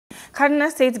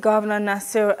Kaduna State Governor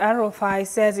Nasir El-Rufai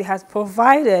says he has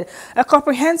provided a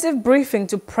comprehensive briefing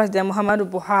to President Muhammadu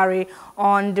Buhari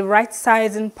on the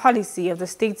right-sizing policy of the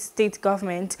state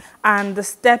government and the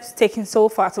steps taken so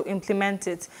far to implement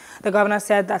it. The governor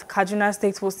said that Kaduna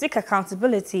State will seek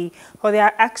accountability for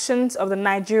their actions of the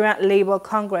Nigerian Labour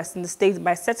Congress in the state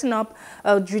by setting up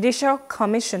a judicial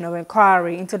commission of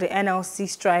inquiry into the NLC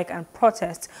strike and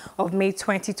protest of May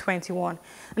 2021.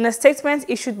 In a statement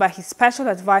issued by his special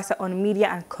advisor on media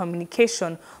and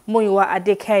communication, Muyiwa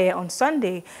Adekeye, on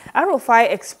Sunday,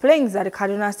 El-Rufai explains that the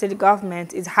Kaduna State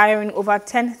government is hiring over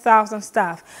 10,000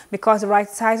 staff because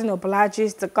right-sizing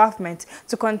obliges the government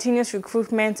to continuous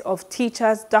recruitment of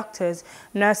teachers, doctors,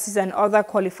 nurses, and other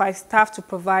qualified staff to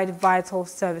provide vital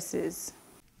services.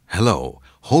 Hello,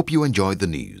 hope you enjoyed the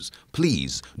news.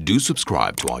 Please do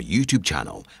subscribe to our YouTube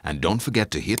channel and don't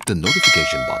forget to hit the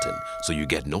notification button so you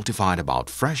get notified about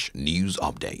fresh news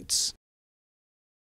updates.